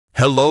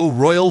Hello,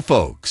 royal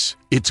folks.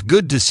 It's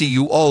good to see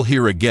you all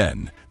here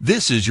again.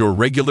 This is your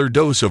regular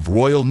dose of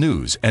royal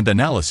news and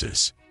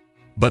analysis.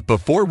 But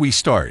before we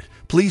start,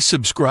 please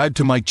subscribe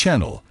to my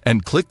channel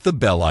and click the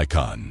bell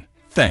icon.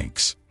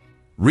 Thanks.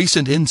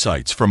 Recent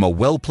insights from a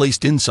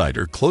well-placed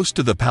insider close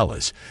to the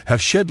palace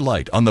have shed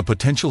light on the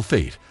potential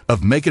fate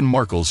of Meghan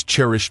Markle's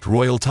cherished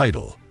royal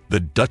title, the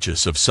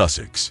Duchess of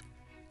Sussex.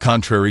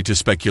 Contrary to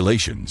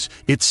speculations,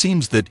 it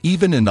seems that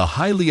even in the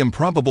highly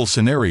improbable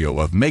scenario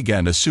of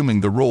Meghan assuming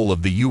the role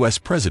of the U.S.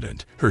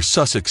 president, her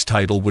Sussex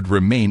title would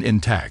remain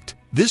intact.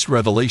 This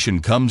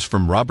revelation comes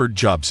from Robert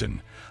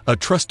Jobson, a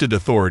trusted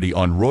authority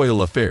on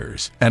royal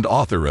affairs and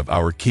author of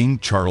Our King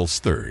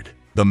Charles III,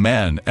 The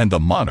Man and the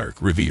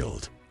Monarch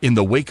revealed. In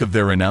the wake of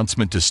their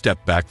announcement to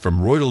step back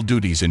from royal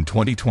duties in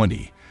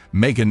 2020,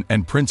 Meghan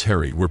and Prince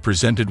Harry were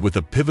presented with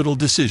a pivotal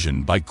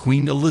decision by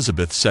Queen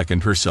Elizabeth II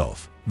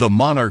herself. The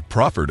monarch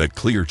proffered a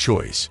clear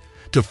choice: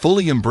 to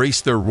fully embrace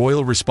their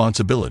royal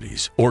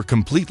responsibilities or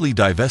completely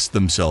divest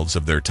themselves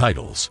of their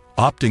titles.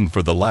 Opting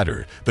for the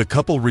latter, the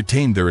couple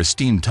retained their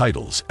esteemed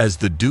titles as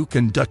the Duke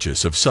and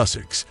Duchess of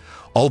Sussex,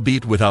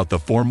 albeit without the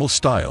formal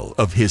style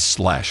of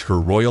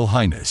His/Her Royal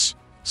Highness.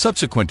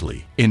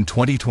 Subsequently, in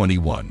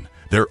 2021,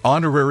 their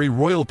honorary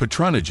royal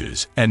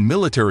patronages and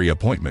military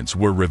appointments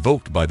were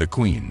revoked by the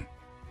Queen.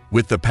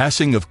 With the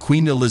passing of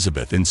Queen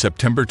Elizabeth in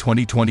September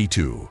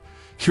 2022,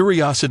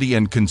 curiosity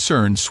and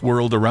concern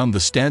swirled around the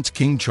stance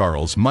King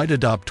Charles might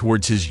adopt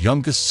towards his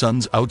youngest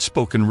son's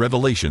outspoken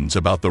revelations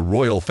about the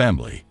royal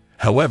family.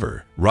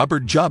 However,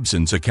 Robert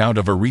Jobson's account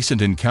of a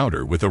recent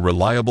encounter with a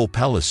reliable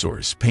palace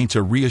source paints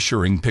a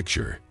reassuring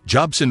picture.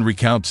 Jobson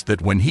recounts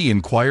that when he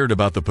inquired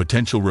about the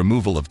potential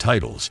removal of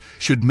titles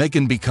should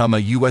Meghan become a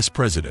U.S.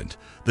 president,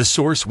 the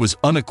source was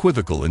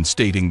unequivocal in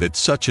stating that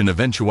such an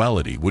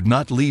eventuality would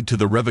not lead to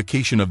the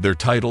revocation of their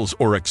titles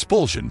or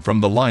expulsion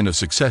from the line of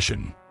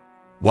succession.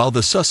 While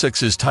the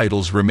Sussexes'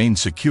 titles remain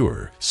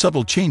secure,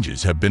 subtle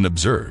changes have been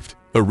observed.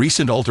 A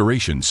recent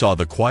alteration saw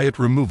the quiet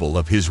removal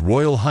of His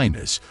Royal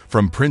Highness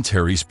from Prince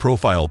Harry's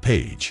profile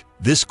page.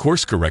 This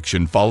course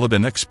correction followed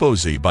an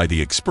exposé by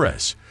The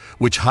Express,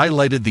 which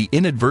highlighted the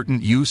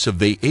inadvertent use of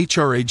the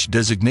HRH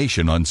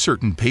designation on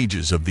certain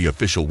pages of the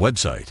official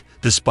website.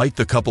 Despite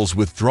the couple's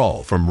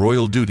withdrawal from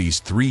royal duties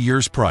 3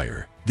 years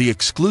prior, the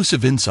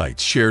exclusive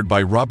insights shared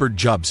by Robert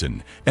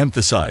Jobson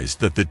emphasized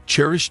that the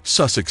cherished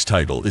Sussex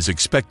title is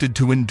expected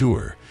to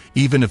endure,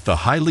 even if the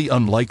highly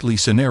unlikely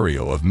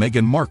scenario of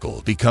Meghan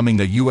Markle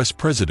becoming a U.S.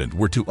 president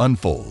were to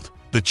unfold.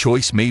 The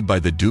choice made by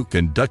the Duke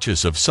and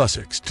Duchess of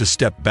Sussex to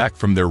step back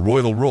from their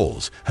royal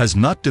roles has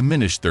not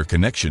diminished their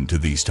connection to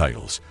these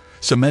titles,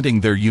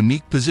 cementing their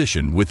unique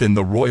position within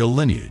the royal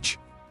lineage.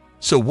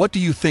 So what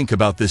do you think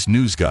about this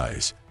news,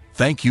 guys?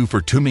 Thank you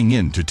for tuning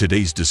in to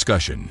today's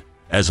discussion.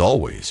 As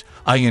always,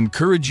 I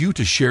encourage you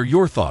to share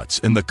your thoughts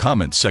in the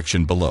comments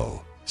section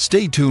below.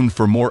 Stay tuned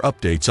for more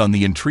updates on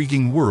the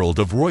intriguing world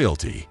of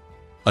royalty.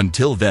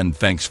 Until then,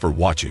 thanks for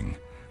watching.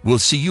 We'll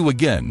see you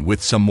again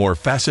with some more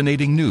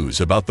fascinating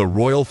news about the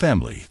royal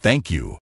family. Thank you.